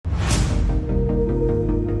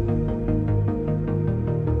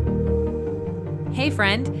Hey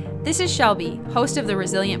friend, this is Shelby, host of the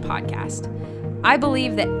Resilient Podcast. I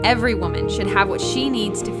believe that every woman should have what she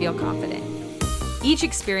needs to feel confident. Each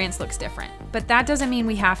experience looks different, but that doesn't mean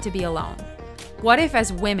we have to be alone. What if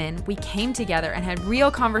as women, we came together and had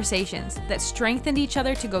real conversations that strengthened each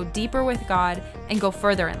other to go deeper with God and go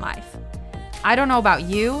further in life? I don't know about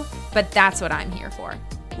you, but that's what I'm here for.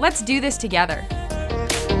 Let's do this together.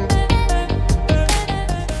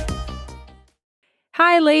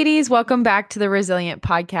 Hi, ladies. Welcome back to the Resilient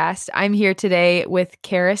Podcast. I'm here today with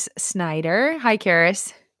Caris Snider. Hi,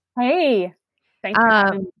 Caris. Hey, thanks for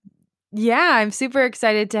having me. Yeah, I'm super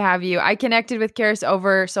excited to have you. I connected with Caris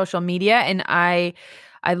over social media, and I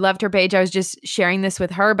loved her page. I was just sharing this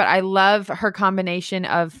with her, but I love her combination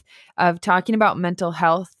of talking about mental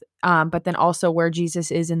health, but then also where Jesus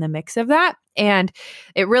is in the mix of that. And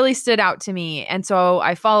it really stood out to me. And so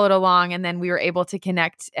I followed along, and then we were able to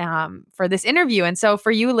connect for this interview. And so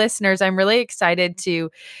for you listeners, I'm really excited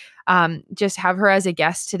to just have her as a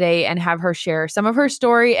guest today and have her share some of her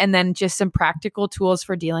story and then just some practical tools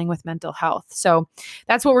for dealing with mental health. So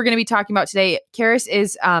that's what we're going to be talking about today. Caris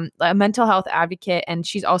is a mental health advocate, and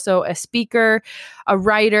she's also a speaker, a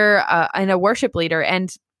writer, and a worship leader.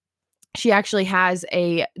 And she actually has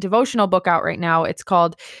a devotional book out right now. It's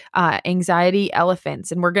called Anxiety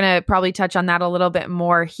Elephants. And we're going to probably touch on that a little bit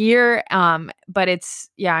more here. But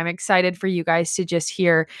I'm excited for you guys to just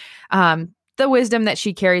hear the wisdom that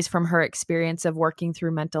she carries from her experience of working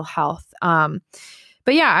through mental health. But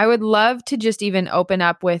yeah, I would love to just even open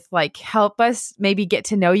up with help us maybe get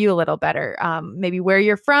to know you a little better. Maybe where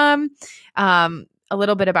you're from, a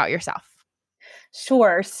little bit about yourself.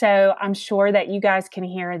 Sure. So I'm sure that you guys can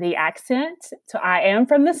hear the accent. So I am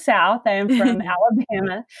from the South. I am from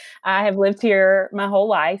Alabama. I have lived here my whole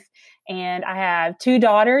life, and I have two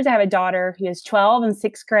daughters. I have a daughter who is 12 in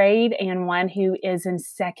sixth grade and one who is in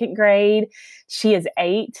second grade. She is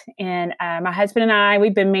 8. And my husband and I,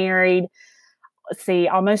 we've been married,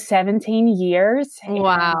 almost 17 years.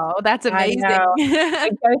 Wow. That's amazing.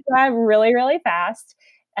 It goes by really, really fast.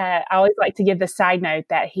 I always like to give the side note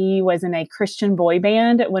that he was in a Christian boy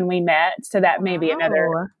band when we met. So that may be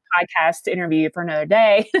another podcast interview for another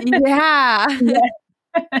day. Yeah.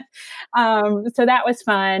 So that was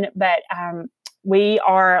fun. But we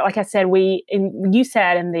are, like I said, you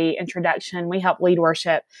said in the introduction, we help lead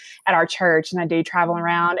worship at our church. And I do travel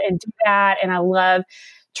around and do that. And I love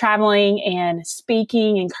traveling and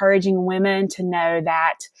speaking, encouraging women to know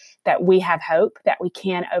that we have hope, that we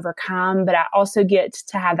can overcome. But I also get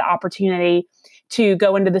to have the opportunity to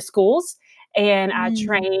go into the schools, and I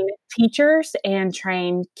train teachers and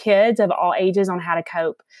train kids of all ages on how to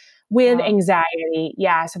cope with anxiety.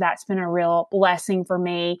 Yeah. So that's been a real blessing for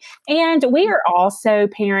me. And we are also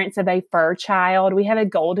parents of a fur child. We have a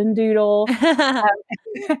golden doodle.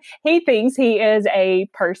 He thinks he is a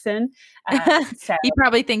person. So he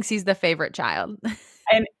probably thinks he's the favorite child.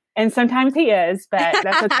 And sometimes he is, but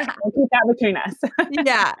that's okay. We'll keep that between us.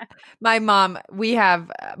 Yeah.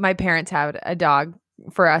 My parents had a dog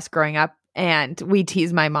for us growing up, and we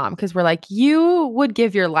tease my mom because we're like, you would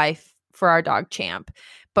give your life for our dog Champ,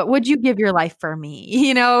 but would you give your life for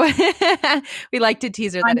me? We like to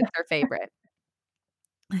tease her that it's her favorite.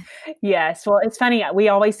 Yes. Well, it's funny. We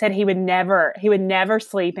always said he would never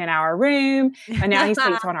sleep in our room, and now he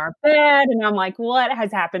sleeps on our bed. And I'm like, what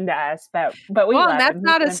has happened to us? But we love him. That's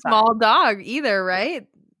not a small dog either, right?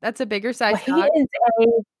 That's a bigger size dog.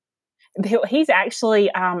 He's actually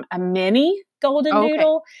a mini golden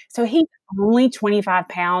doodle. So he's only 25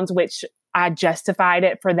 pounds, which I justified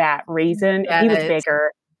it for that reason. If he was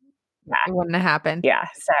bigger, it wouldn't have happened. Yeah.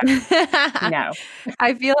 So no.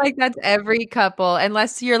 I feel like that's every couple,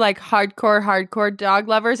 unless you're like hardcore dog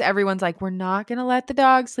lovers. Everyone's like, we're not going to let the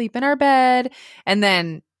dog sleep in our bed. And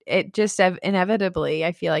then it just inevitably,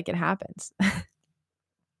 I feel like it happens.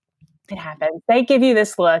 It happens. They give you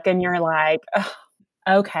this look and you're like, oh,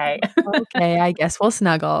 okay. Okay, I guess we'll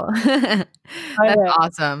snuggle. That's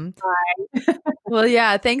awesome. Well,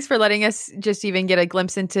 yeah, thanks for letting us just even get a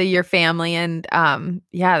glimpse into your family. And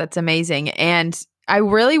that's amazing. And I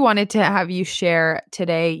really wanted to have you share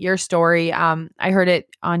today your story. I heard it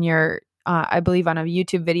on your, I believe on a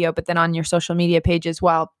YouTube video, but then on your social media page as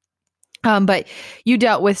well. But you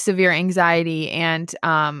dealt with severe anxiety and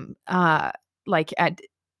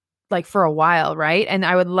for a while, right? And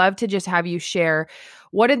I would love to just have you share,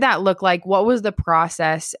 what did that look like? What was the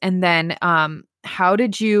process? And then how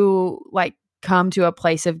did you come to a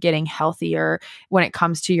place of getting healthier when it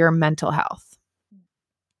comes to your mental health?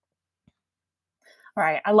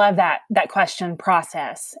 Right. I love that question,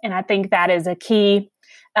 process. And I think that is a key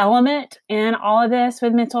element in all of this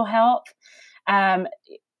with mental health.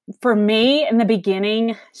 for me in the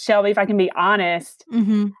beginning, Shelby, if I can be honest,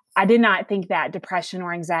 I did not think that depression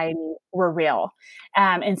or anxiety were real.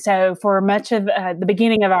 And so for much of the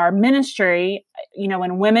beginning of our ministry,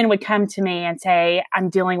 when women would come to me and say, I'm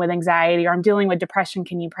dealing with anxiety or I'm dealing with depression,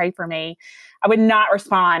 can you pray for me? I would not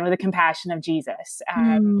respond with the compassion of Jesus.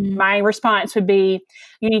 My response would be,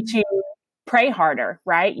 you need to pray harder,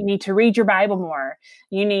 right? You need to read your Bible more.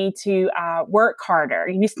 You need to work harder.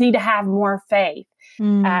 You just need to have more faith.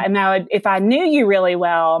 And now, if I knew you really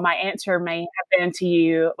well, my answer may have been to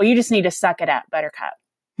you, well, you just need to suck it up, buttercup.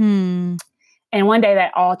 And one day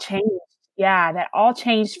that all changed. Yeah, that all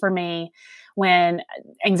changed for me when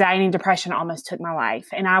anxiety and depression almost took my life.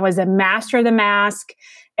 And I was a master of the mask.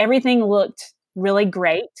 Everything looked really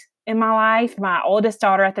great in my life. My oldest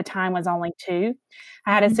daughter at the time was only 2.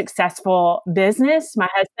 I had a successful business. My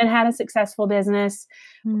husband had a successful business.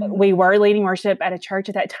 We were leading worship at a church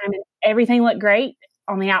at that time, and everything looked great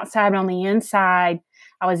on the outside, but on the inside,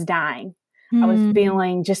 I was dying. I was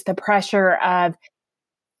feeling just the pressure of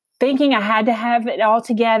thinking I had to have it all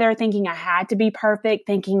together, thinking I had to be perfect,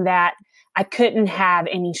 thinking that I couldn't have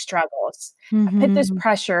any struggles. I put this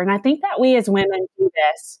pressure, and I think that we as women do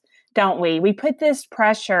this, don't we? We put this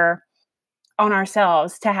pressure on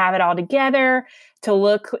ourselves to have it all together, to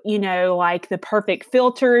look, like the perfect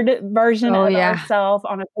filtered version of ourselves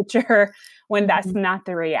on a picture when that's not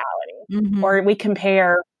the reality. Or we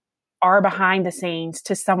compare our behind the scenes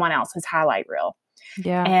to someone else's highlight reel.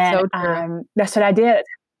 Yeah. And So true. that's what I did.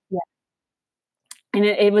 Yeah. And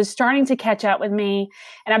it was starting to catch up with me.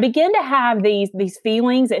 And I began to have these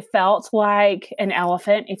feelings. It felt like an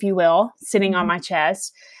elephant, if you will, sitting on my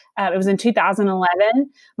chest. It was in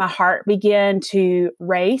 2011. My heart began to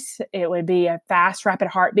race. It would be a fast, rapid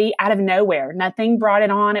heartbeat out of nowhere. Nothing brought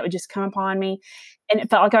it on. It would just come upon me. And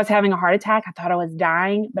it felt like I was having a heart attack. I thought I was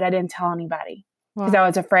dying, but I didn't tell anybody because I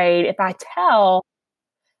was afraid if I tell,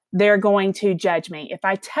 they're going to judge me. If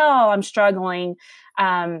I tell I'm struggling,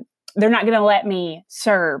 they're not going to let me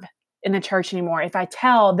serve in the church anymore. If I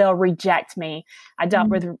tell, they'll reject me. I dealt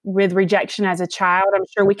with rejection as a child. I'm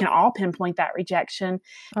sure we can all pinpoint that rejection.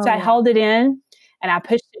 So I held it in and I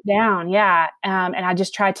pushed it down. Yeah. And I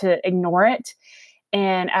just tried to ignore it.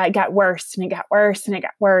 And it got worse and it got worse and it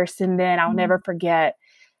got worse. And then I'll never forget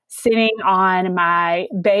sitting on my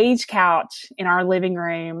beige couch in our living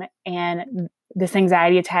room, and this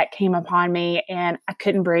anxiety attack came upon me and I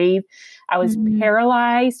couldn't breathe. I was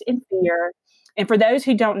paralyzed in fear. And for those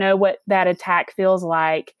who don't know what that attack feels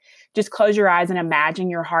like, just close your eyes and imagine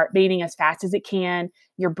your heart beating as fast as it can,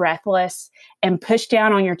 you're breathless, and push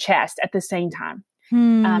down on your chest at the same time.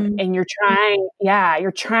 And you're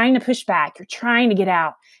trying to push back. You're trying to get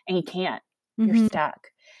out and you can't. You're stuck.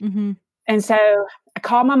 And so I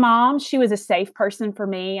called my mom. She was a safe person for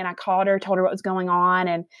me. And I called her, told her what was going on.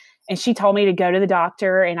 And she told me to go to the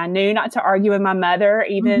doctor. And I knew not to argue with my mother,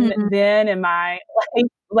 even then in my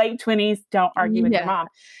late 20s, don't argue with your mom.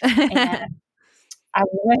 And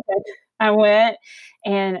I went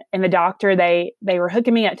and the doctor, they were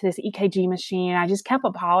hooking me up to this EKG machine. I just kept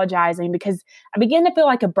apologizing because I began to feel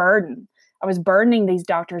like a burden. I was burdening these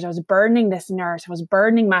doctors. I was burdening this nurse. I was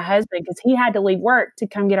burdening my husband because he had to leave work to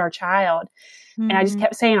come get our child. And I just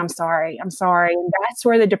kept saying, I'm sorry. I'm sorry. And that's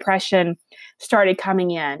where the depression started coming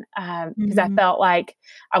in because I felt like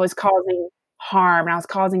I was causing harm and I was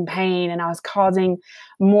causing pain and I was causing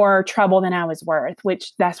more trouble than I was worth,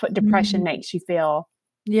 which that's what depression makes you feel.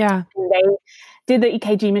 Yeah. And they did the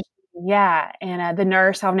EKG machine. Yeah. And the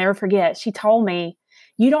nurse, I'll never forget, she told me,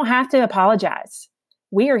 you don't have to apologize.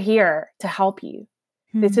 We are here to help you.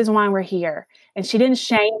 This is why we're here. And she didn't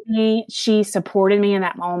shame me. She supported me in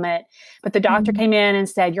that moment. But the doctor came in and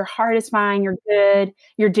said, your heart is fine. You're good.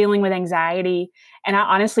 You're dealing with anxiety. And I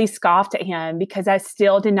honestly scoffed at him because I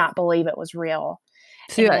still did not believe it was real.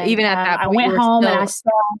 So and, even at that point, I went home and I saw.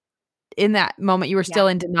 In that moment, you were still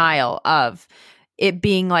in denial of it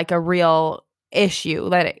being like a real issue,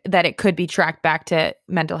 that it could be tracked back to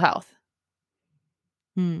mental health.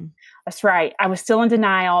 That's right. I was still in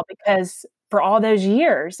denial because for all those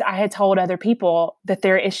years, I had told other people that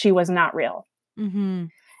their issue was not real.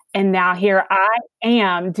 And now here I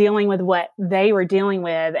am dealing with what they were dealing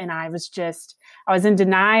with. And I was in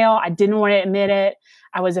denial. I didn't want to admit it.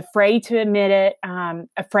 I was afraid to admit it,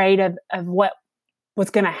 afraid of what was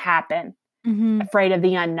going to happen, afraid of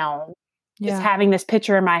the unknown. Just having this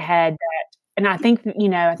picture in my head and I think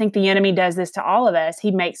the enemy does this to all of us.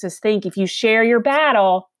 He makes us think if you share your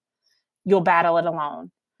battle, you'll battle it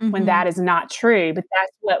alone. When that is not true, but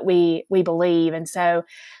that's what we believe. And so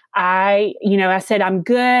I said, I'm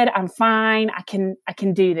good. I'm fine. I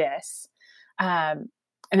can do this. And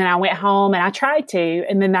And then I went home and I tried to.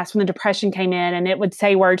 And then that's when the depression came in, and it would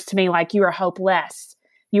say words to me like, you are hopeless.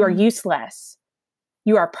 You are useless.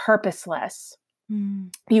 You are purposeless.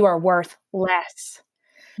 You are worthless.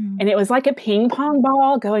 And it was like a ping pong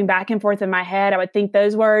ball going back and forth in my head. I would think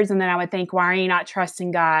those words, and then I would think, why are you not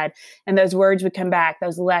trusting God? And those words would come back,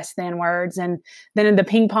 those less than words. And then the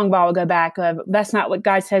ping pong ball would go back of, that's not what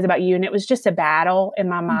God says about you. And it was just a battle in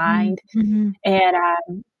my mind.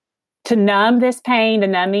 And to numb this pain, to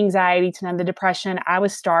numb the anxiety, to numb the depression, I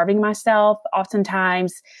was starving myself.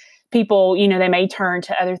 Oftentimes people, they may turn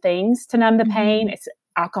to other things to numb the pain. It's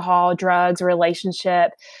alcohol, drugs, a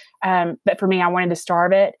relationship. But for me, I wanted to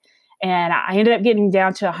starve it. And I ended up getting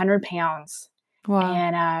down to 100 pounds. Wow.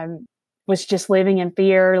 And was just living in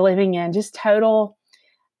fear, living in just total,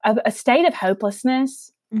 a state of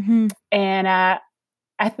hopelessness. And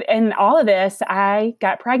and all of this, I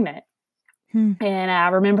got pregnant. And I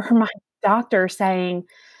remember my doctor saying,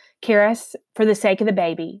 Caris, for the sake of the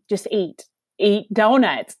baby, just eat. Eat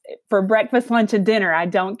donuts for breakfast, lunch, and dinner. I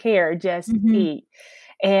don't care. Just eat.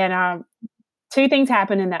 And two things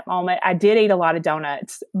happened in that moment. I did eat a lot of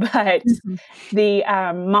donuts, but the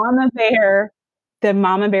mama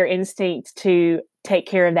bear instinct to take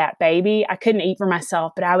care of that baby, I couldn't eat for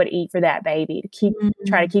myself, but I would eat for that baby to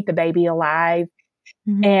try to keep the baby alive.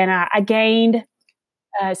 And I gained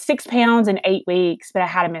 6 pounds in 8 weeks, but I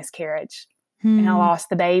had a miscarriage and I lost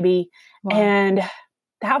the baby. Wow. And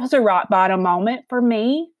that was a rock bottom moment for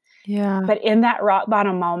me. Yeah. But in that rock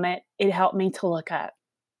bottom moment, it helped me to look up.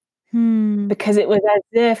 Because it was as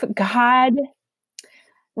if God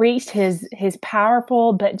reached his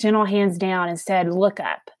powerful but gentle hands down and said, look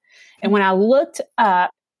up. And when I looked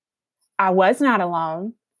up, I was not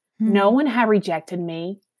alone. No one had rejected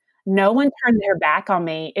me. No one turned their back on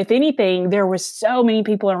me. If anything, there were so many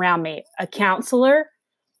people around me, a counselor,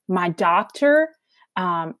 my doctor,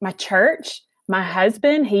 my church, my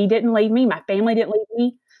husband. He didn't leave me. My family didn't leave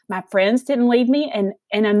me. My friends didn't leave me. And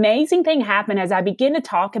an amazing thing happened as I began to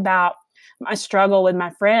talk about my struggle with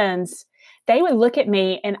my friends. They would look at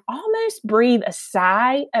me and almost breathe a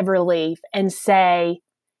sigh of relief and say,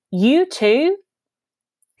 you too?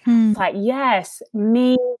 It's like, yes,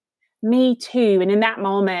 me too. And in that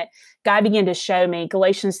moment, God began to show me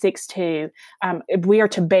Galatians 6:2. We are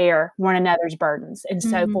to bear one another's burdens and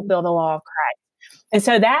so fulfill the law of Christ. And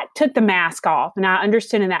so that took the mask off. And I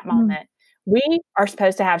understood in that moment, we are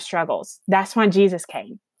supposed to have struggles. That's why Jesus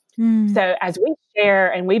came. So as we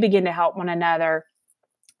share and we begin to help one another,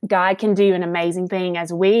 God can do an amazing thing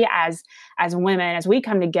as we, as women, as we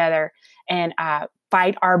come together and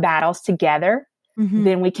fight our battles together.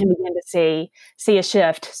 Then we can begin to see a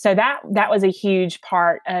shift. So that was a huge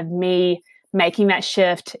part of me making that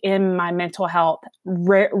shift in my mental health,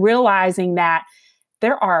 realizing that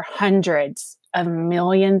there are hundreds of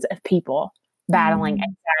millions of people battling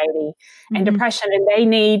anxiety and depression, and they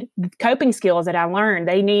need coping skills that I learned.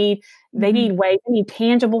 They need ways, they need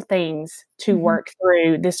tangible things to work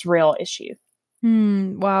through this real issue.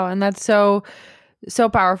 Wow. And that's so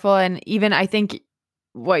powerful. And even I think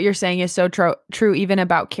what you're saying is so true, even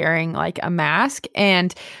about carrying like a mask.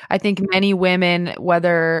 And I think many women,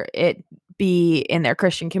 whether it be in their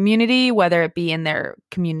Christian community, whether it be in their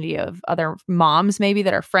community of other moms, maybe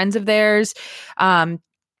that are friends of theirs,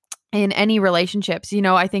 in any relationships,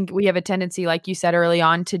 I think we have a tendency, like you said early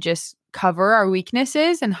on, to just cover our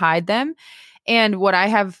weaknesses and hide them. And what I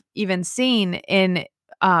have even seen in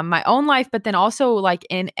my own life, but then also like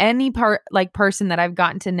in any person that I've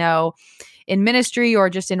gotten to know in ministry or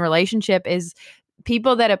just in relationship, is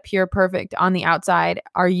people that appear perfect on the outside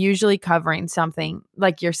are usually covering something,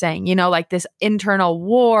 like you're saying, like this internal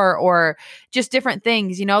war or just different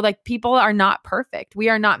things, like people are not perfect. We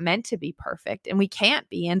are not meant to be perfect, and we can't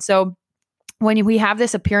be. And so when we have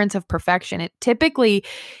this appearance of perfection, it typically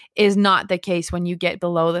is not the case when you get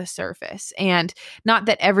below the surface. And not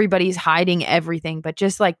that everybody's hiding everything, but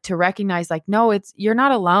just like to recognize like, no, you're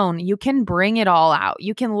not alone. You can bring it all out.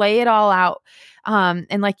 You can lay it all out.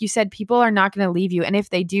 And like you said, people are not going to leave you. And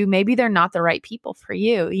if they do, maybe they're not the right people for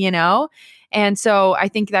you, And so I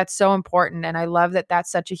think that's so important. And I love that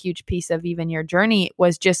that's such a huge piece of even your journey,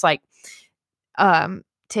 was just like,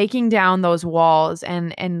 taking down those walls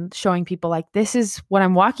and showing people like, this is what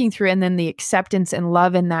I'm walking through. And then the acceptance and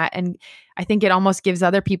love in that. And I think it almost gives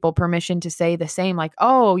other people permission to say the same, like,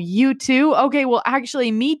 oh, you too? Okay, well,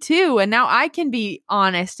 actually me too. And now I can be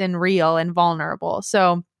honest and real and vulnerable.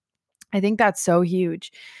 So I think that's so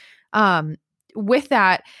huge. With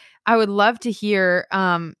that, I would love to hear,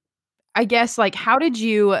 I guess, like, how did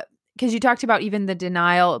you because you talked about even the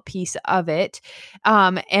denial piece of it.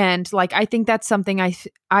 And like, I think that's something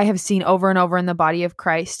I have seen over and over in the body of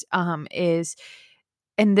Christ, and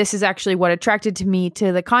this is actually what attracted to me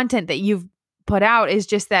to the content that you've put out, is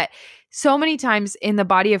just that so many times in the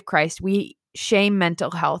body of Christ, we shame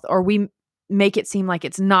mental health, or we make it seem like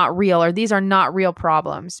it's not real, or these are not real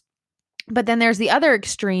problems. But then there's the other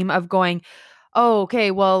extreme of going, oh,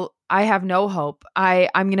 okay, well, I have no hope.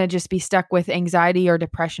 I'm going to just be stuck with anxiety or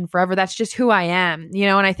depression forever. That's just who I am,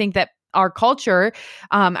 And I think that our culture,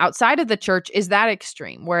 outside of the church, is that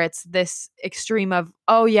extreme, where it's this extreme of,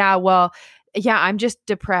 oh yeah, well, yeah, I'm just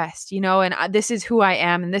depressed, and this is who I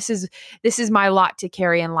am, and this is my lot to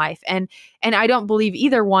carry in life. And I don't believe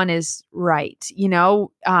either one is right.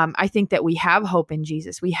 I think that we have hope in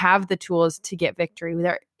Jesus. We have the tools to get victory.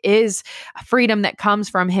 There is freedom that comes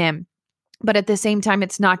from him. But at the same time,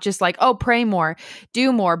 it's not just like, oh, pray more,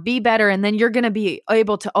 do more, be better, and then you're going to be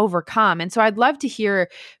able to overcome. And so I'd love to hear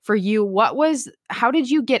for you, how did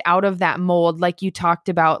you get out of that mold? Like you talked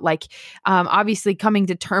about, like, obviously coming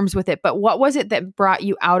to terms with it, but what was it that brought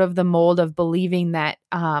you out of the mold of believing that,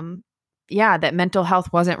 that mental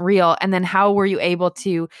health wasn't real? And then how were you able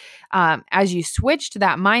to, as you switched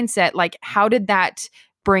that mindset, like, how did that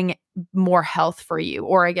bring more health for you?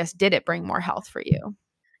 Or I guess, did it bring more health for you?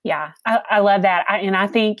 Yeah, I love that. And I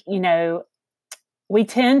think, we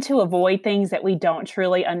tend to avoid things that we don't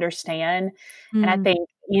truly understand. And I think,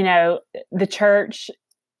 the church,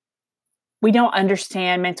 we don't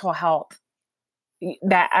understand mental health,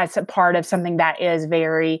 that as a part of something that is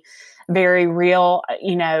very, very real.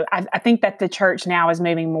 I think that the church now is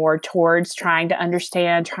moving more towards trying to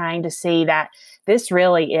understand, trying to see that this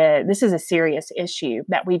is a serious issue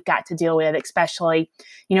that we've got to deal with, especially,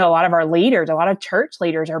 a lot of our leaders, a lot of church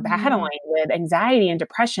leaders are battling with anxiety and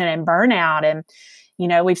depression and burnout. And,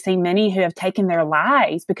 we've seen many who have taken their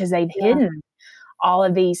lives because they've hidden all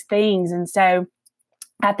of these things. And so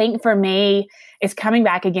I think for me, it's coming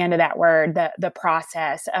back again to that word, the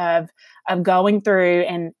process of going through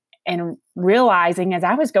and realizing, as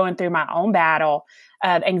I was going through my own battle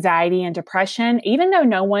of anxiety and depression, even though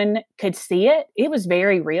no one could see it, it was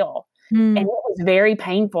very real and it was very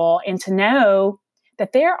painful. And to know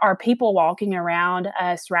that there are people walking around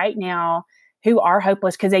us right now who are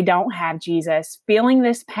hopeless because they don't have Jesus, feeling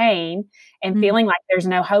this pain and feeling like there's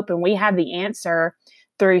no hope, and we have the answer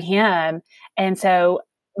through him. And so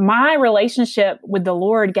my relationship with the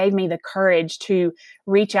Lord gave me the courage to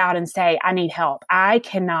reach out and say, I need help. I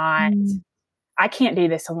can't do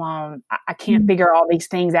this alone. I can't figure all these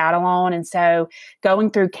things out alone. And so going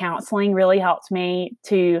through counseling really helped me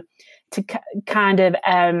to kind of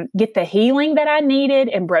get the healing that I needed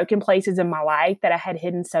in broken places in my life that I had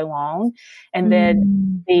hidden so long. And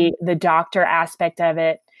then the doctor aspect of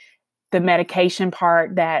it, the medication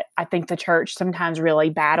part that I think the church sometimes really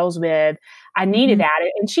battles with, I needed at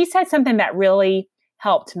it. And she said something that really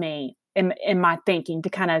helped me in my thinking to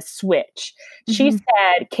kind of switch. She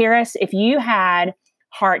said, Caris, if you had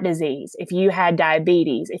heart disease, if you had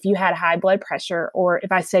diabetes, if you had high blood pressure, or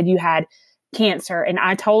if I said you had cancer and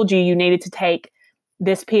I told you needed to take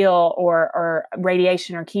this pill or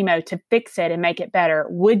radiation or chemo to fix it and make it better,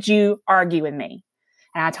 would you argue with me?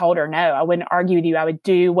 And I told her, no, I wouldn't argue with you. I would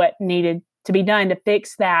do what needed to be done to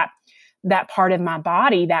fix that part of my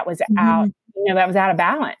body that was out, that was out of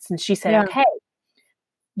balance. And she said, okay,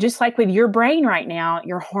 just like with your brain right now,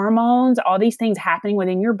 your hormones, all these things happening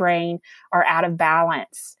within your brain are out of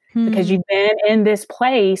balance because you've been in this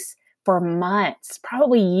place for months,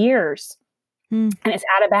 probably years. And it's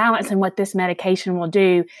out of balance. And what this medication will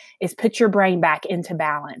do is put your brain back into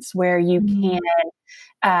balance where you can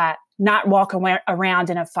not walk around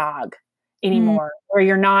in a fog anymore, where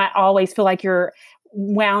you're not always feel like you're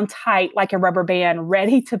wound tight like a rubber band,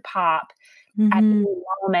 ready to pop at any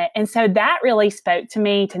moment. And so that really spoke to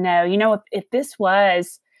me to know, if this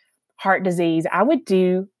was heart disease, I would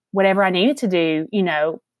do whatever I needed to do,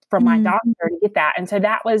 from my doctor to get that. And so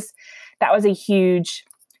that was a huge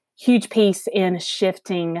piece in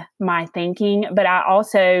shifting my thinking. But I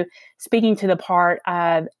also, speaking to the part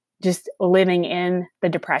of just living in the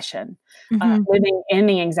depression, living in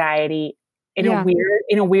the anxiety in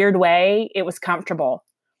a weird way, it was comfortable.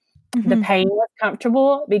 The pain was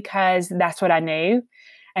comfortable because that's what I knew.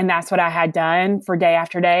 And that's what I had done for day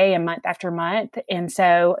after day and month after month. And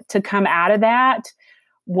so to come out of that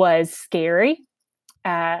was scary.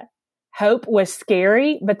 Hope was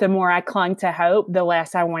scary, but the more I clung to hope, the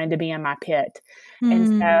less I wanted to be in my pit.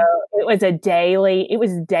 And so it was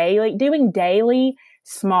doing daily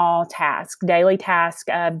small tasks, daily task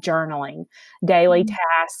of journaling, daily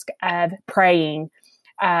task of praying,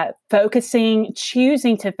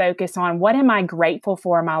 choosing to focus on what am I grateful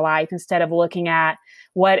for in my life instead of looking at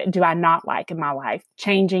what do I not like in my life,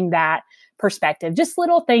 changing that perspective. Just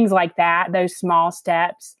little things like that, those small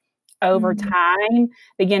steps over time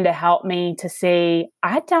begin to help me to see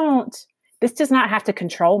this does not have to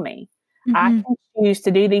control me. I can choose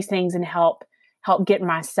to do these things and help get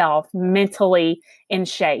myself mentally in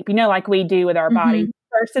shape. Like we do with our body.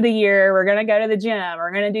 First of the year, we're going to go to the gym.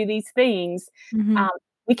 We're going to do these things.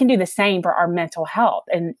 We can do the same for our mental health.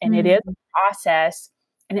 And it is a process,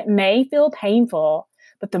 and it may feel painful,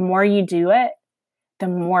 but the more you do it, the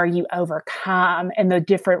more you overcome, and the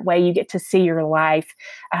different way you get to see your life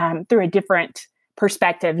through a different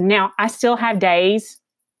perspective. Now, I still have days,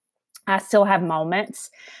 I still have moments,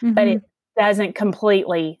 but it doesn't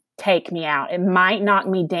completely take me out. It might knock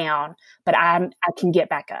me down, but I can get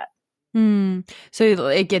back up. So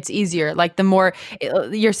it gets easier. Like the more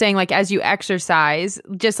you're saying, like as you exercise,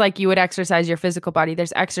 just like you would exercise your physical body,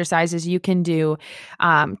 there's exercises you can do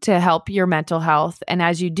to help your mental health. And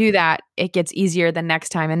as you do that, it gets easier the next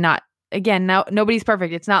time. And nobody's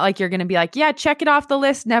perfect. It's not like you're going to be like, yeah, check it off the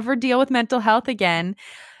list, never deal with mental health again.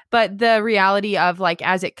 But the reality of like,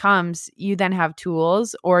 as it comes, you then have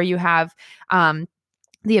tools, or you have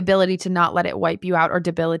the ability to not let it wipe you out or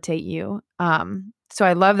debilitate you. So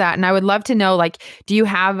I love that. And I would love to know, like, do you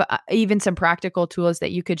have even some practical tools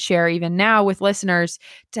that you could share even now with listeners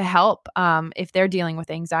to help if they're dealing with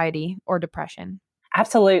anxiety or depression?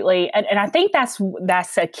 Absolutely. And I think that's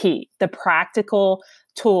a key, the practical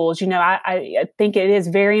tools. I think it is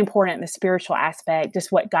very important, the spiritual aspect,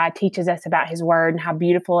 just what God teaches us about his word and how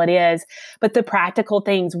beautiful it is. But the practical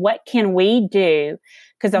things, what can we do?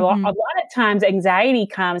 Because a lot of times anxiety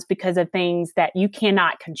comes because of things that you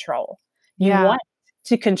cannot control. You want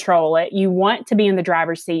to control it. You want to be in the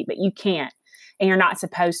driver's seat, but you can't, and you're not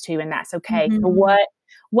supposed to, and that's okay. So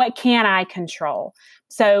what can I control?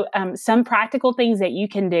 So some practical things that you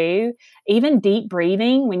can do, even deep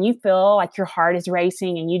breathing, when you feel like your heart is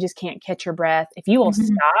racing and you just can't catch your breath, if you will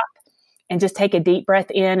stop and just take a deep breath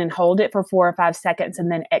in and hold it for 4 or 5 seconds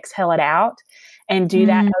and then exhale it out, and do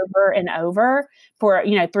that over and over for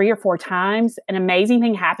 3 or 4 times, an amazing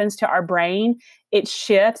thing happens to our brain. It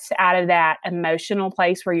shifts out of that emotional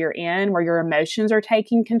place where you're in, where your emotions are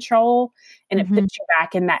taking control, and it puts you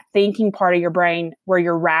back in that thinking part of your brain where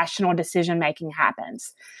your rational decision making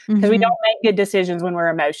happens. Because we don't make good decisions when we're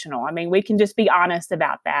emotional. I mean, we can just be honest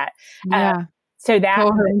about that. So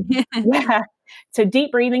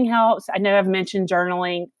deep breathing helps. I know I've mentioned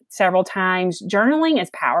journaling several times. Journaling is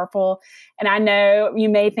powerful. And I know you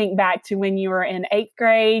may think back to when you were in 8th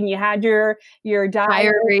grade and you had your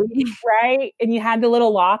diary, right? And you had the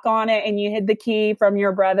little lock on it and you hid the key from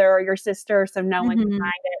your brother or your sister so no one could find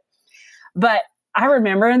it. But I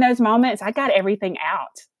remember in those moments, I got everything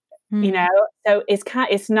out, so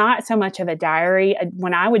it's not so much of a diary.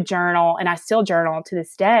 When I would journal, and I still journal to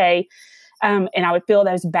this day, and I would feel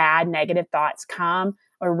those bad negative thoughts come,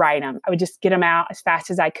 or write them. I would just get them out as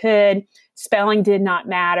fast as I could. Spelling did not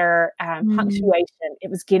matter. Punctuation,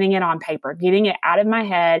 it was getting it on paper, getting it out of my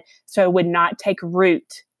head so it would not take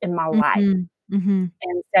root in my life. And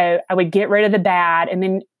so I would get rid of the bad, and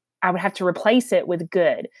then I would have to replace it with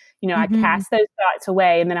good. I cast those thoughts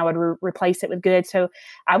away, and then I would replace it with good. So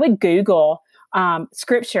I would Google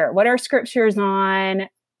scripture. What are scriptures on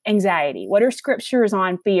anxiety? What are scriptures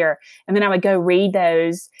on fear? And then I would go read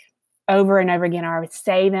those over and over again, or I would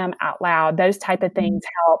say them out loud. Those type of things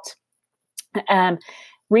helped.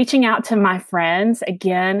 Reaching out to my friends,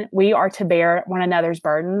 again, we are to bear one another's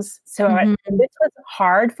burdens. So this was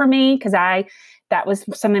hard for me because that was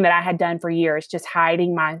something that I had done for years, just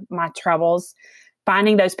hiding my troubles.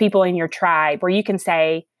 Finding those people in your tribe where you can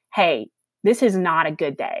say, hey, this is not a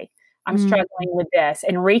good day. I'm struggling with this.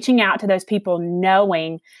 And reaching out to those people,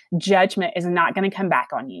 knowing judgment is not going to come back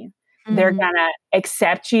on you. They're going to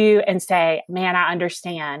accept you and say, man, I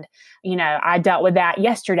understand. I dealt with that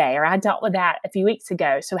yesterday, or I dealt with that a few weeks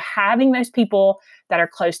ago. So having those people that are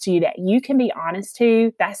close to you that you can be honest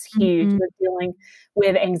to, that's huge with dealing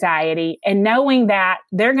with anxiety, and knowing that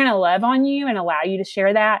they're going to love on you and allow you to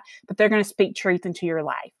share that, but they're going to speak truth into your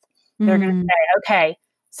life. They're going to say, okay,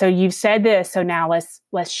 so you've said this, so now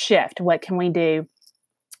let's shift. What can we do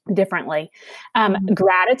differently?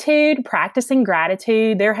 Gratitude, practicing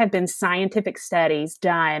gratitude. There have been scientific studies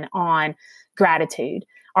done on gratitude.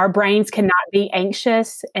 Our brains cannot be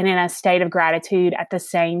anxious and in a state of gratitude at the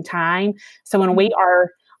same time. So when we are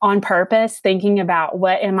on purpose thinking about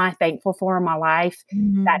what am I thankful for in my life,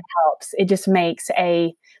 that helps. It just makes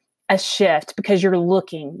a shift, because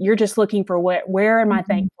you're just looking for where am I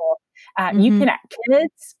thankful? You Mhm. can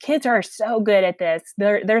kids are so good at this.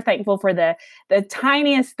 They're thankful for the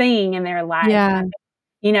tiniest thing in their life. Yeah.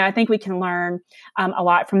 I think we can learn a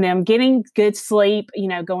lot from them. Getting good sleep,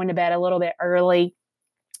 going to bed a little bit early.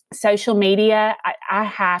 Social media, I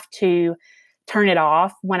have to turn it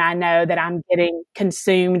off when I know that I'm getting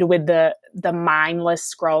consumed with the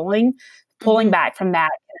mindless scrolling. Pulling Mhm. back from that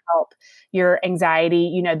can help your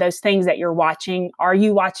anxiety. Those things that you're watching. Are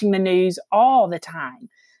you watching the news all the time?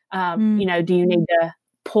 Mm. Do you need to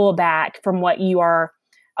pull back from what you are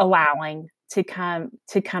allowing to come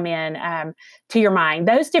in to your mind?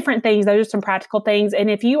 Those different things. Those are some practical things. And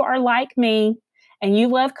if you are like me and you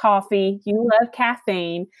love coffee, you love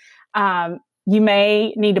caffeine, you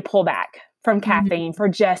may need to pull back from Mhm. caffeine for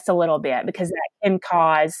just a little bit, because that can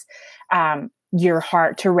cause your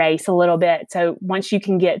heart to race a little bit. So once you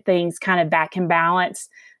can get things kind of back in balance,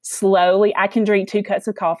 slowly, I can drink 2 cups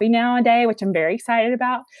of coffee now a day, which I'm very excited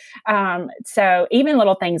about. So even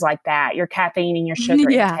little things like that, your caffeine and your sugar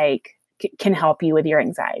Yeah. intake can help you with your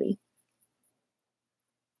anxiety.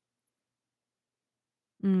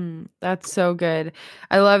 That's so good.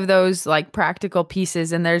 I love those like practical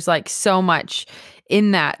pieces, and there's like so much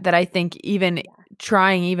in that I think even Yeah.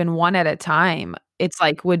 trying even one at a time, it's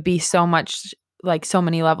like would be so much, like so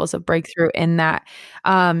many levels of breakthrough in that.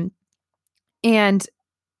 Um and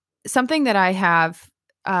something that I have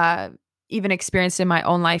uh even experienced in my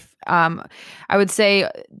own life, I would say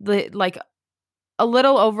like a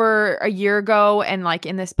little over a year ago, and like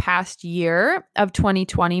in this past year of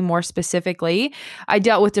 2020 more specifically, I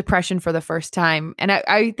dealt with depression for the first time. And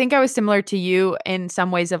I think I was similar to you in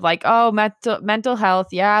some ways of like, oh, mental health,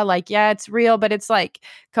 yeah, like yeah, it's real, but it's like,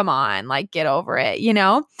 come on, like get over it, you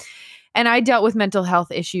know. And I dealt with mental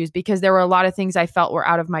health issues because there were a lot of things I felt were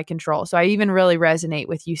out of my control. So I even really resonate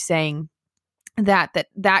with you saying that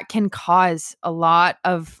can cause a lot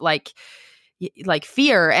of like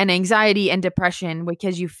fear and anxiety and depression,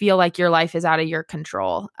 because you feel like your life is out of your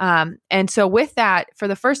control. And so with that, for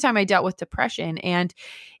the first time I dealt with depression, and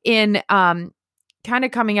in kind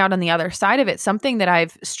of coming out on the other side of it, something that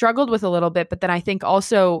I've struggled with a little bit, but then I think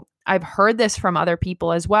also I've heard this from other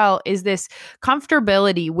people as well, is this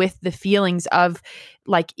comfortability with the feelings of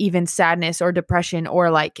like even sadness or depression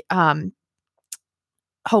or like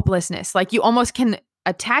hopelessness. Like you almost can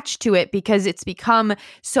attach to it because it's become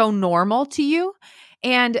so normal to you.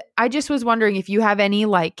 And I just was wondering if you have any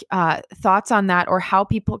like thoughts on that, or how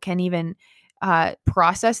people can even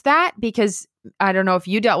process that, because I don't know if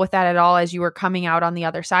you dealt with that at all as you were coming out on the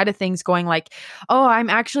other side of things, going like, oh, I'm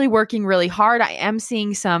actually working really hard. I am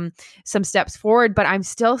seeing some steps forward, but I'm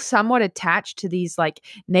still somewhat attached to these like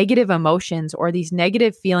negative emotions or these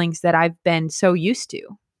negative feelings that I've been so used to.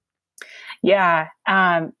 Yeah.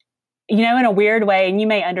 In a weird way, and you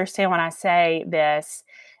may understand when I say this,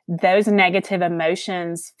 those negative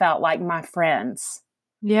emotions felt like my friends.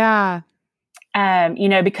 Yeah.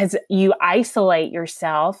 Because you isolate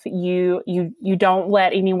yourself, you don't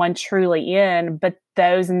let anyone truly in, but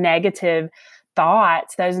those negative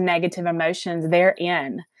thoughts, those negative emotions, they're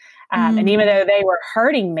in. And Mm, even though they were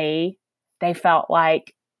hurting me, they felt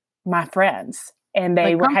like my friends, and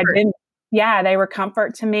like had comfort. been, yeah, they were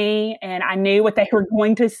comfort to me, and I knew what they were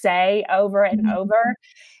going to say over and Mhm, over.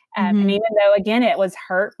 And mhm, even though, again, it was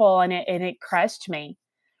hurtful and it crushed me,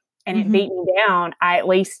 and it mhm, beat me down, I at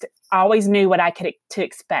least always knew what I could to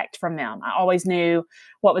expect from them. I always knew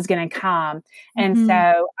what was going to come. And mhm.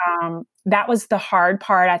 so that was the hard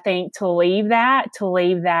part, I think, to leave that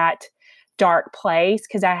dark place,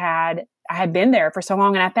 because I had been there for so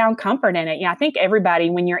long and I found comfort in it. I think everybody,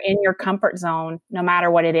 when you're in your comfort zone, no matter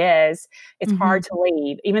what it is, it's hard Mhm. to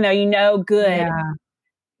leave, even though good, Yeah.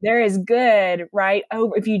 there is good right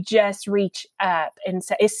over if you just reach up. And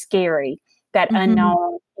so it's scary. That Mhm,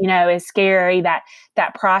 unknown, is scary. That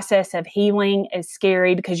process of healing is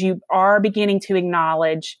scary, because you are beginning to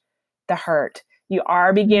acknowledge the hurt. You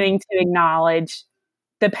are mm, beginning to acknowledge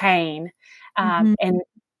the pain. mhm,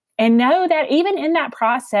 And know that even in that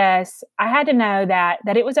process, I had to know that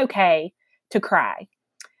it was okay to cry.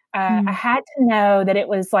 I mm, had to know that it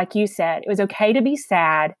was, like you said, it was okay to be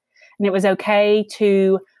sad, and it was okay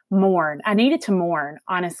to mourn. I needed to mourn,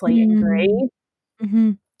 honestly, and mm, grieve.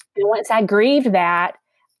 mhm, And once I grieved that,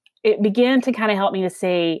 it began to kind of help me to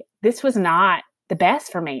see this was not the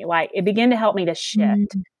best for me. Like, it began to help me to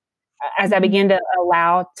shift mm, as I mhm, began to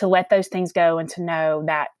allow to let those things go, and to know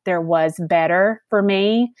that there was better for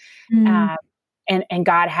me. mm, Uh, and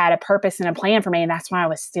God had a purpose and a plan for me. And that's why I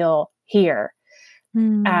was still here.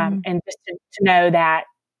 mm, And just to know that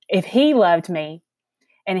if He loved me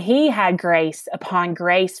and He had grace upon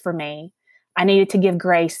grace for me, I needed to give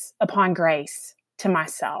grace upon grace to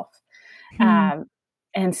myself. Hmm.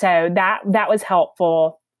 And so that was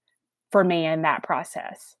helpful for me in that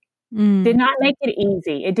process. Did Mm. not make it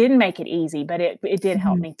easy. It didn't make it easy, but it did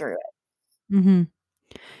help Mhm. me through it. Mhm.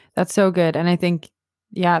 That's so good, and I think,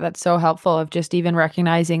 yeah, that's so helpful of just even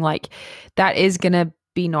recognizing, like, that is gonna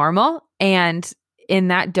be normal, and in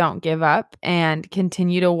that, don't give up and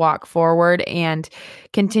continue to walk forward and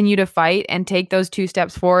continue to fight and take those 2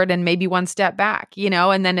 steps forward and maybe 1 step back,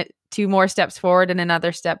 and then 2 more steps forward and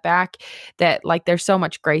another step back, that, like, there's so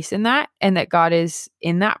much grace in that, and that God is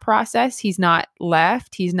in that process. He's not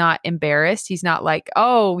left, he's not embarrassed, he's not like,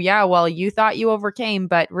 "Oh, yeah, well, you thought you overcame,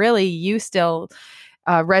 but really you still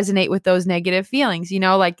resonate with those negative feelings."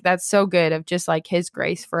 Like, that's so good of just like his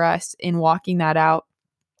grace for us in walking that out.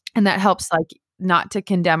 And that helps, like, not to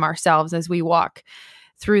condemn ourselves as we walk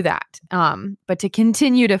through that, but to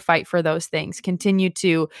continue to fight for those things,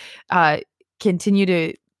 uh, continue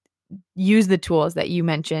to use the tools that you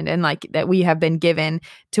mentioned and like that we have been given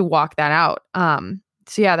to walk that out.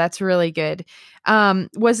 So yeah, that's really good.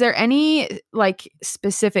 Was there any like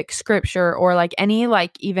specific scripture or like any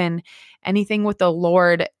like even anything with the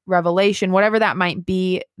Lord revelation, whatever that might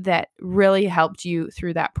be, that really helped you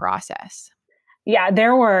through that process? Yeah,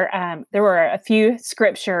 there were a few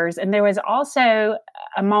scriptures, and there was also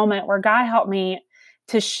a moment where God helped me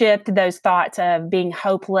to shift those thoughts of being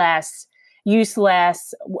hopeless,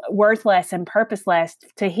 useless, worthless, and purposeless.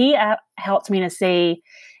 To He helped me to see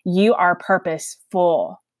you are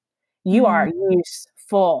purposeful, you are Mm,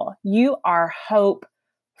 useful, you are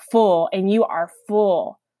hopeful, and you are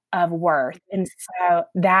full of worth. And so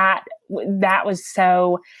that was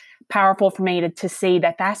so powerful for me to see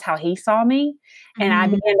that that's how He saw me. And I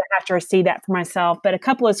mhm, began to have to receive that for myself. But a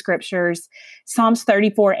couple of scriptures, Psalms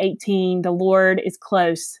 34:18, the Lord is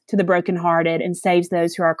close to the brokenhearted and saves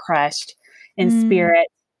those who are crushed in mm, spirit.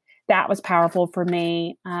 That was powerful for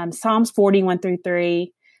me. Psalms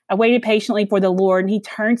 41-3, I waited patiently for the Lord, and He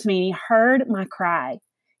turned to me and He heard my cry.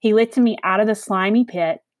 He lifted me out of the slimy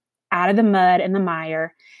pit, out of the mud and the mire,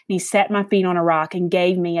 and He set my feet on a rock and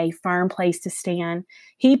gave me a firm place to stand.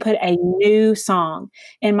 He put a new song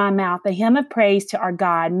in my mouth, a hymn of praise to our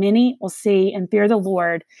God. Many will see and fear the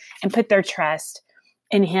Lord and put their trust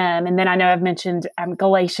in Him. And then I know I've mentioned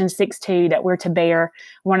Galatians 6:2, that we're to bear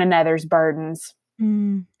one another's burdens.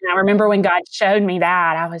 mm, And I remember when God showed me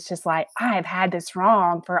that, I was just like, I have had this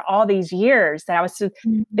wrong for all these years, that I was just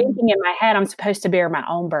mhm, thinking in my head, I'm supposed to bear my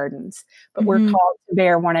own burdens, but we're mhm, called to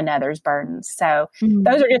bear one another's burdens. So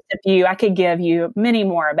those mm. are just a few. I could give you many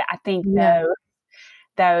more, but I think Yeah.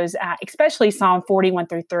 those, especially Psalm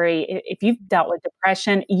 41-3, if you've dealt with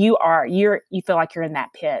depression, you feel like you're in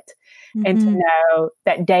that pit. And to Mhm. know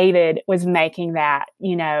that David was making that,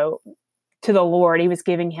 to the Lord, he was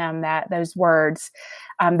giving him those words,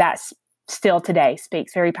 that's still today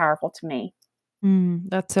speaks very powerful to me.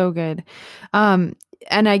 That's so good. Um,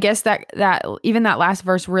 and I guess that even that last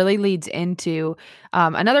verse really leads into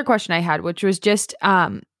another question I had, which was just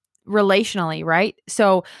relationally, right?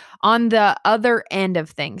 So on the other end of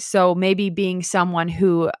things, so maybe being someone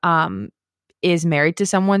who is married to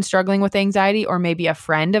someone struggling with anxiety, or maybe a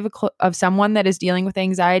friend of someone that is dealing with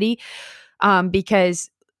anxiety, because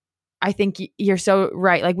I think you're so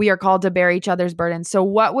right. Like, we are called to bear each other's burdens. So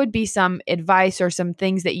what would be some advice or some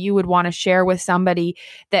things that you would want to share with somebody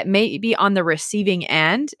that may be on the receiving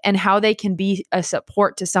end, and how they can be a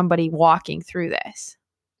support to somebody walking through this?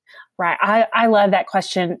 Right. I love that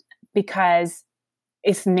question because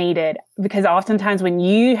it's needed. Because oftentimes when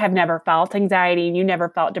you have never felt anxiety and you never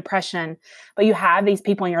felt depression, but you have these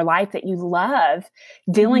people in your life that you love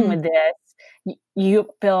dealing Mhm. with this, you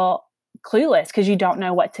feel clueless because you don't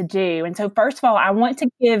know what to do. And so first of all, I want to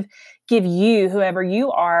give you, whoever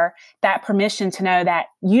you are, that permission to know that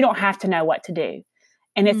you don't have to know what to do.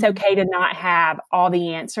 And it's Mm. okay to not have all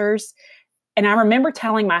the answers. And I remember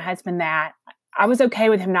telling my husband that I was okay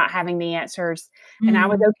with him not having the answers, and I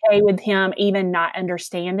was Mm. okay with him even not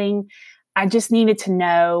understanding. I just needed to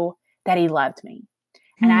know that he loved me,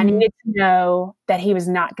 and I Mm. needed to know that he was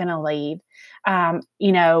not gonna leave.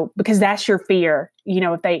 Because that's your fear.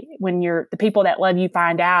 When the people that love you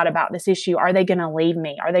find out about this issue, are they gonna leave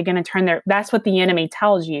me? Are they gonna that's what the enemy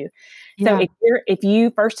tells you. So Yeah. if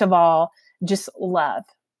you first of all just love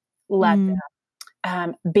Mm.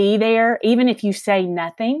 be there, even if you say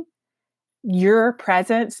nothing, your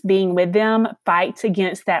presence being with them fights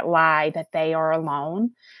against that lie that they are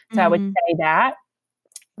alone. So I would Mm. say that.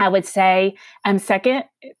 I would say, second,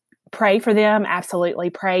 pray for them. Absolutely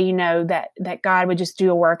pray, that God would just do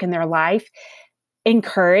a work in their life.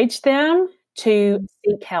 Encourage them to Mm.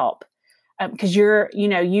 seek help. Because you're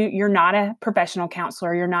not a professional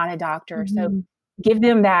counselor, you're not a doctor. So Mhm. give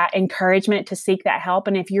them that encouragement to seek that help.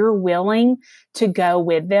 And if you're willing to go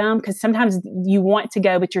with them, because sometimes you want to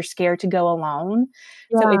go, but you're scared to go alone.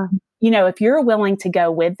 So Yeah. if you're willing to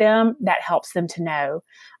go with them, that helps them to know,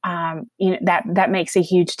 that makes a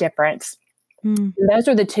huge difference. Mm. And those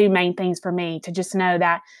are the two main things for me, to just know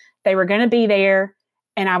that they were going to be there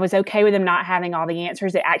and I was okay with them not having all the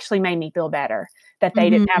answers. It actually made me feel better that they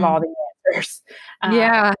didn't have Mhm. all the answers.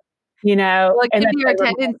 Yeah. Well, it And could that be they our were,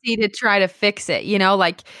 tendency to try to fix it,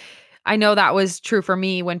 like, I know that was true for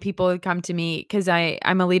me when people would come to me because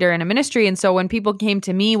I'm a leader in a ministry. And so when people came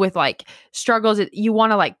to me with like struggles, you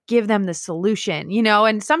want to like give them the solution,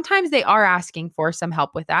 and sometimes they are asking for some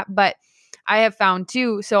help with that. But I have found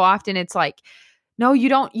too, so often it's like, no, you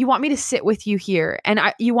don't. You want me to sit with you here and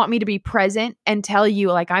you want me to be present and tell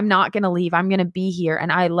you like, I'm not going to leave. I'm going to be here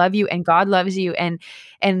and I love you and God loves you and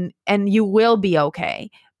you will be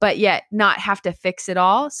okay, but yet not have to fix it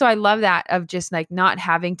all. So I love that of just like not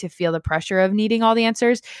having to feel the pressure of needing all the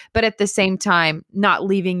answers, but at the same time, not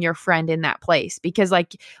leaving your friend in that place because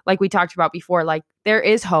like we talked about before, like there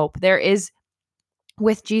is hope. There is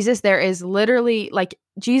with Jesus, there is literally like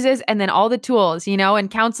Jesus and then all the tools,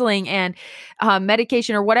 and counseling and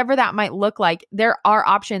medication or whatever that might look like. There are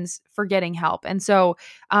options for getting help. And so,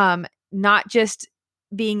 not just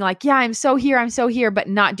being like, yeah, I'm so here, but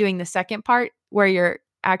not doing the second part where you're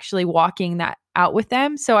actually walking that out with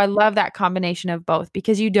them. So I love that combination of both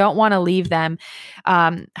because you don't want to leave them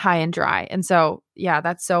high and dry. And so, yeah,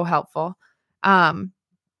 that's so helpful.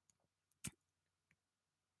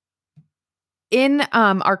 In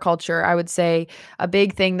our culture, I would say a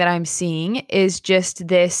big thing that I'm seeing is just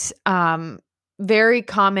this very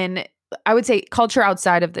common, I would say, culture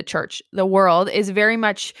outside of the church. The world is very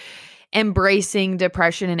much embracing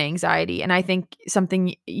depression and anxiety. And I think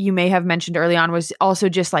something you may have mentioned early on was also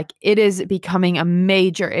just like it is becoming a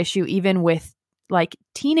major issue, even with like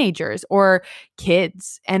teenagers or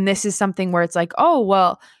kids. And this is something where it's like, oh,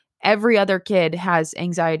 well, every other kid has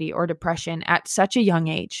anxiety or depression at such a young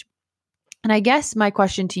age. And I guess my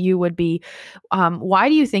question to you would be, why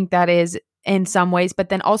do you think that is in some ways? But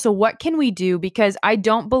then also, what can we do? Because I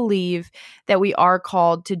don't believe that we are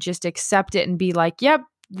called to just accept it and be like, "Yep,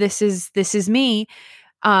 this is me."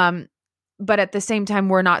 Um, but at the same time,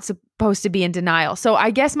 we're not supposed to be in denial. So I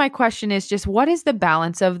guess my question is just, what is the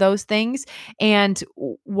balance of those things, and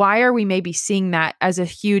why are we maybe seeing that as a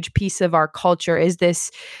huge piece of our culture? Is this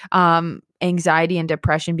anxiety and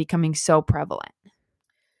depression becoming so prevalent?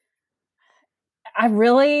 I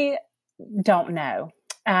really don't know.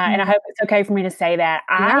 And I Mm. hope it's okay for me to say that.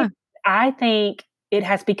 I Yeah. I think it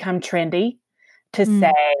has become trendy to Mm.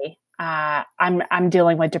 say, I'm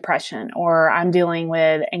dealing with depression or I'm dealing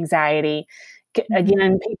with anxiety. Mhm.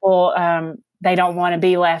 Again, people, they don't want to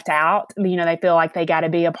be left out. They feel like they got to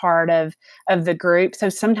be a part of the group. So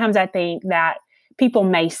sometimes I think that people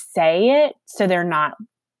may say it so they're not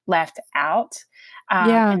left out.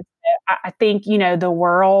 Yeah. And so I think, the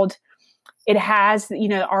world, it has,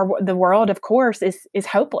 the world, of course, is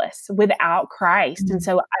hopeless without Christ. And Mhm.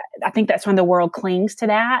 so I think that's when the world clings to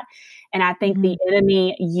that. And I think the Mhm.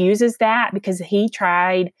 enemy uses that because he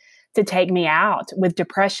tried to take me out with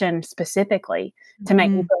depression specifically to make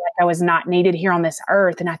me Mhm. feel like I was not needed here on this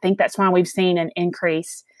earth. And I think that's why we've seen an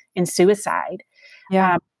increase in suicide.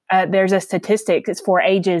 Yeah. Um, there's a statistic, it's for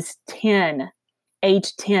age 10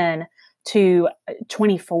 to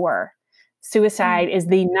 24. Mm. Suicide is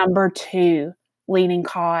the number 2 leading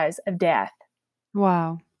cause of death.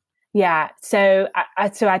 Wow. Yeah. So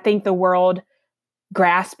I think the world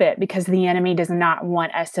grasp it because the enemy does not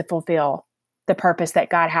want us to fulfill the purpose that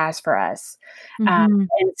God has for us. Mhm.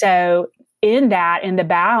 And so in that, in the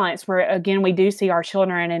balance where again, we do see our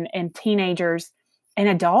children and teenagers and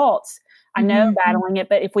adults, I know Mhm. battling it,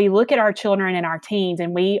 but if we look at our children and our teens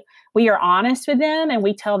and we are honest with them and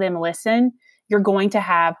we tell them, listen, you're going to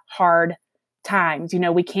have hard times.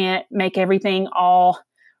 We can't make everything all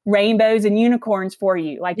rainbows and unicorns for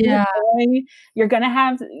you. Like Yeah. you're going to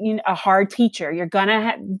have a hard teacher. You're going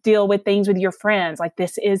to deal with things with your friends. Like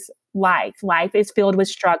this is life. Life is filled with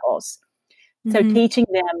struggles. So Mhm. teaching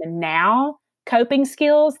them now coping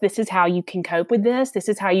skills, this is how you can cope with this. This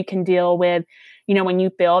is how you can deal with, when you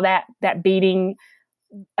feel that beating,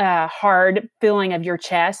 hard feeling of your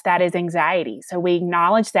chest, that is anxiety. So we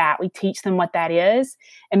acknowledge that, we teach them what that is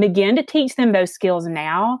and begin to teach them those skills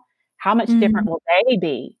now. How much different Mhm. will they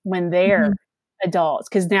be when they're Mhm. adults?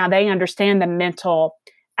 Because now they understand the mental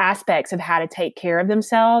aspects of how to take care of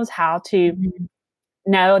themselves, how to Mhm.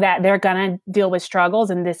 know that they're going to deal with struggles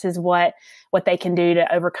and this is what they can do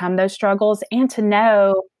to overcome those struggles, and to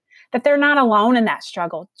know that they're not alone in that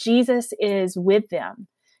struggle. Jesus is with them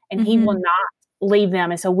and he will Mhm. not leave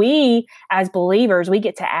them. And so we, as believers, we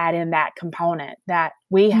get to add in that component that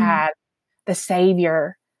we have the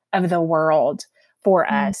Savior of the world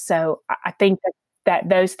for us. So I think that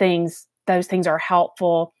those things are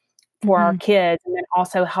helpful for our kids, and then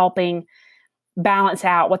also helping balance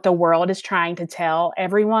out what the world is trying to tell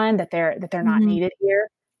everyone, that they're not needed here,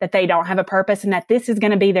 that they don't have a purpose, and that this is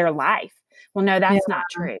going to be their life. Well, no, that's not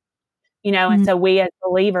true. And so we as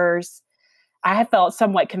believers, I have felt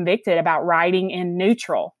somewhat convicted about writing in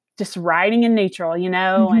neutral, and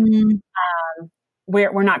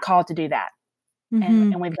we're not called to do that.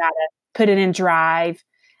 And we've got to put it in drive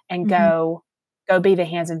and go be the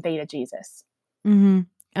hands and feet of Jesus.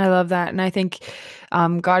 I love that. And I think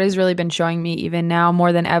God has really been showing me even now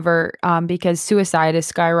more than ever, because suicide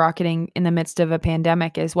is skyrocketing in the midst of a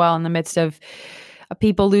pandemic as well, in the midst of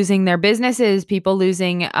people losing their businesses, people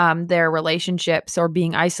losing their relationships or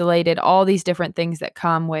being isolated, all these different things that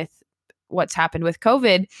come with what's happened with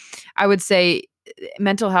COVID. I would say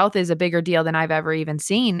mental health is a bigger deal than I've ever even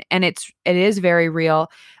seen. And it is very real.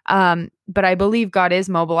 But I believe God is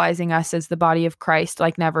mobilizing us as the body of Christ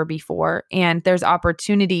like never before. And there's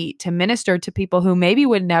opportunity to minister to people who maybe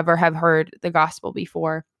would never have heard the gospel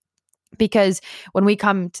before. Because when we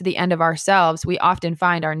come to the end of ourselves, we often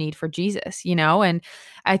find our need for Jesus, and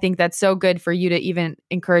I think that's so good for you to even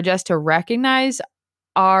encourage us to recognize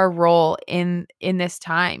our role in this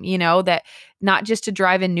time, that not just to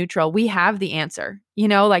drive in neutral, we have the answer,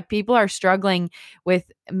 like people are struggling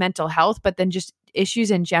with mental health, but then just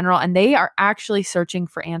issues in general, and they are actually searching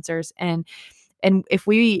for answers. And if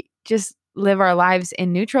we just live our lives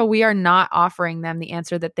in neutral, we are not offering them the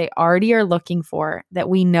answer that they already are looking for, that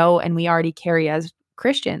we know and we already carry as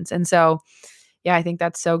Christians. And so, yeah, I think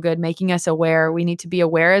that's so good, making us aware. We need to be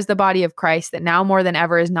aware as the body of Christ that now more than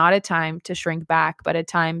ever is not a time to shrink back, but a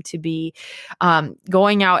time to be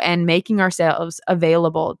going out and making ourselves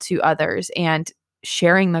available to others and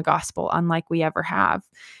sharing the gospel unlike we ever have.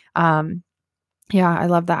 Yeah, I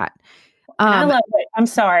love that. I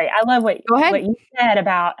love what you said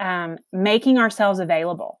about making ourselves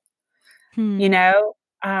available.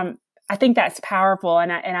 I think that's powerful,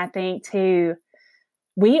 and I think too,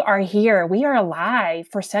 we are here, we are alive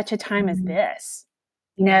for such a time as this.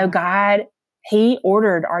 God, He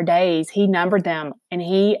ordered our days, He numbered them, and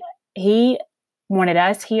He wanted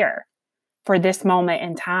us here for this moment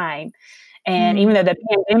in time. And even though the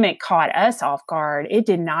pandemic caught us off guard, it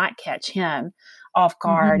did not catch Him off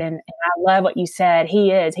guard. And I love what you said.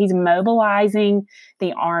 He's mobilizing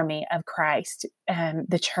the army of Christ,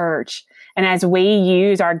 the church. And as we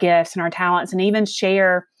use our gifts and our talents and even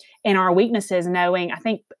share in our weaknesses, knowing, I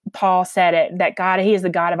think Paul said it, that God, He is the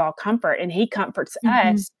God of all comfort, and He comforts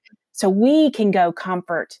us so we can go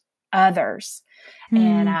comfort others.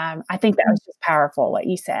 And I think that was just powerful, what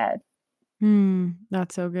you said.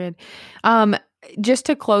 That's so good. Just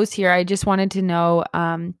to close here, I just wanted to know,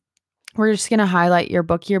 we're just going to highlight your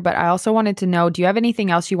book here, but I also wanted to know, do you have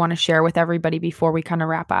anything else you want to share with everybody before we kind of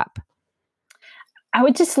wrap up? I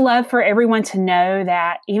would just love for everyone to know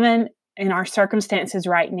that even in our circumstances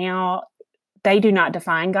right now, they do not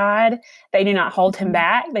define God. They do not hold Him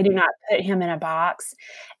back. They do not put Him in a box.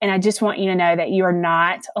 And I just want you to know that you are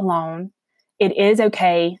not alone. It is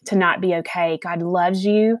okay to not be okay. God loves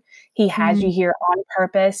you. He has you here on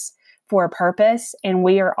purpose, for a purpose. And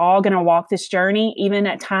we are all going to walk this journey, even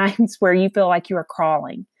at times where you feel like you are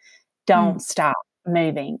crawling. Don't stop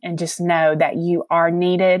moving, and just know that you are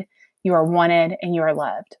needed, you are wanted, and you are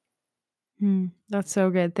loved. That's so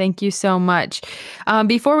good. Thank you so much.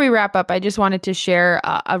 Before we wrap up, I just wanted to share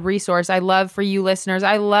a resource I love for you listeners.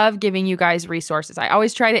 I love giving you guys resources. I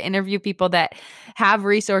always try to interview people that have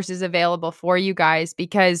resources available for you guys,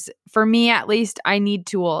 because for me, at least, I need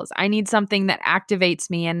tools. I need something that activates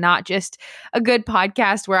me, and not just a good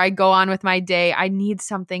podcast where I go on with my day. I need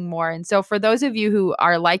something more. And so for those of you who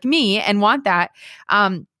are like me and want that,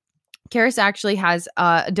 Caris actually has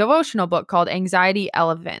a devotional book called Anxiety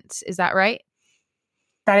Elephants. Is that right?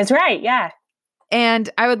 That is right. Yeah. And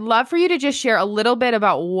I would love for you to just share a little bit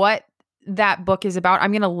about what that book is about.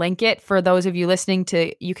 I'm going to link it for those of you listening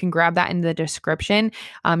you can grab that in the description.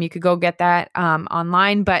 You could go get that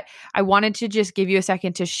online, but I wanted to just give you a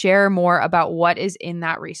second to share more about what is in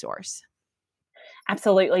that resource.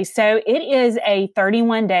 Absolutely. So it is a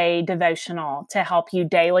 31-day devotional to help you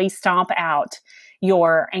daily stomp out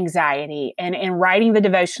your anxiety. And in writing the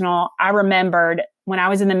devotional, I remembered when I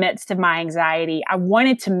was in the midst of my anxiety, I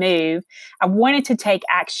wanted to move. I wanted to take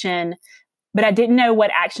action, but I didn't know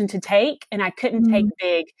what action to take, and I couldn't take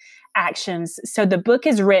big actions. So the book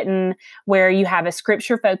is written where you have a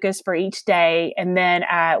scripture focus for each day. And then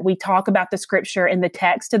we talk about the scripture in the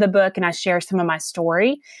text of the book, and I share some of my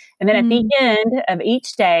story. And then at the end of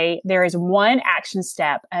each day, there is one action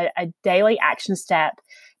step, a daily action step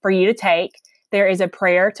for you to take. There is a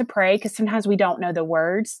prayer to pray, because sometimes we don't know the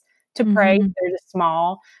words to pray. There's a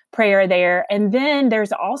small prayer there. And then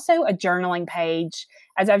there's also a journaling page.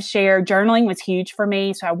 As I've shared, journaling was huge for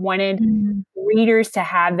me. So I wanted readers to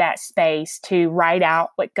have that space to write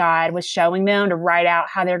out what God was showing them, to write out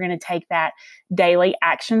how they're going to take that daily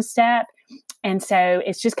action step. And so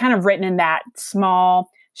it's just kind of written in that small,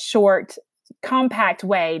 short, compact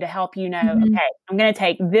way to help you know, okay, I'm going to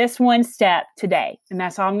take this one step today, and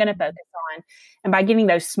that's all I'm going to focus on. And by getting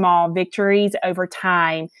those small victories over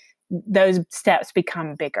time, those steps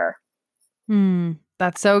become bigger.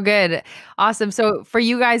 That's so good. Awesome. So for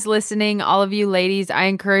you guys listening, all of you ladies, I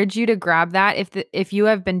encourage you to grab that. If you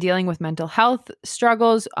have been dealing with mental health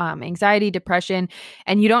struggles, anxiety, depression,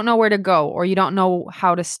 and you don't know where to go, or you don't know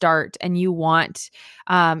how to start, and you want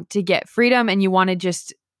to get freedom, and you want to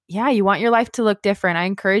just you want your life to look different, I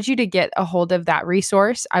encourage you to get a hold of that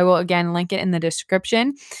resource. I will again link it in the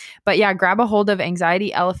description. But grab a hold of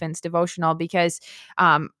Anxiety Elephants devotional, because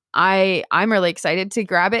I'm really excited to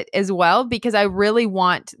grab it as well, because I really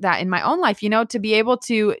want that in my own life, to be able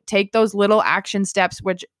to take those little action steps,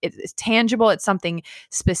 which is tangible. It's something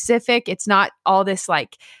specific. It's not all this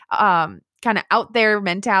kind of out there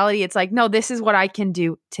mentality. It's like, no, this is what I can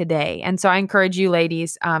do today. And so I encourage you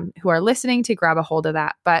ladies who are listening to grab a hold of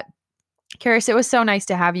that. But Caris, it was so nice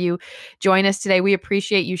to have you join us today. We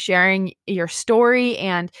appreciate you sharing your story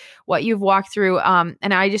and what you've walked through.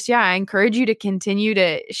 And I encourage you to continue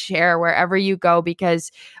to share wherever you go,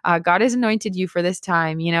 because God has anointed you for this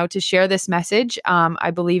time, to share this message.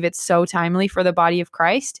 I believe it's so timely for the body of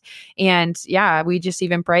Christ. And we just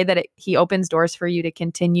even pray that He opens doors for you to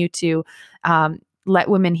continue to let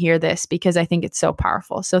women hear this, because I think it's so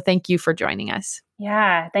powerful. So thank you for joining us.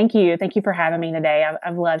 Yeah, thank you. Thank you for having me today.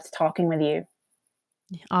 I've loved talking with you.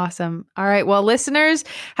 Awesome. All right. Well, listeners,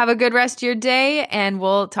 have a good rest of your day, and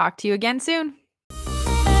we'll talk to you again soon.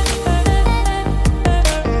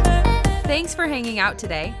 Thanks for hanging out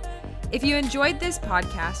today. If you enjoyed this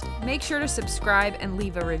podcast, make sure to subscribe and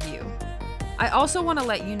leave a review. I also want to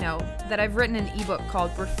let you know that I've written an ebook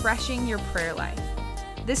called Refreshing Your Prayer Life.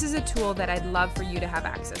 This is a tool that I'd love for you to have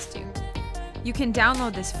access to. You can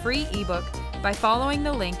download this free ebook by following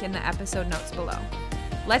the link in the episode notes below.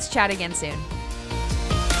 Let's chat again soon.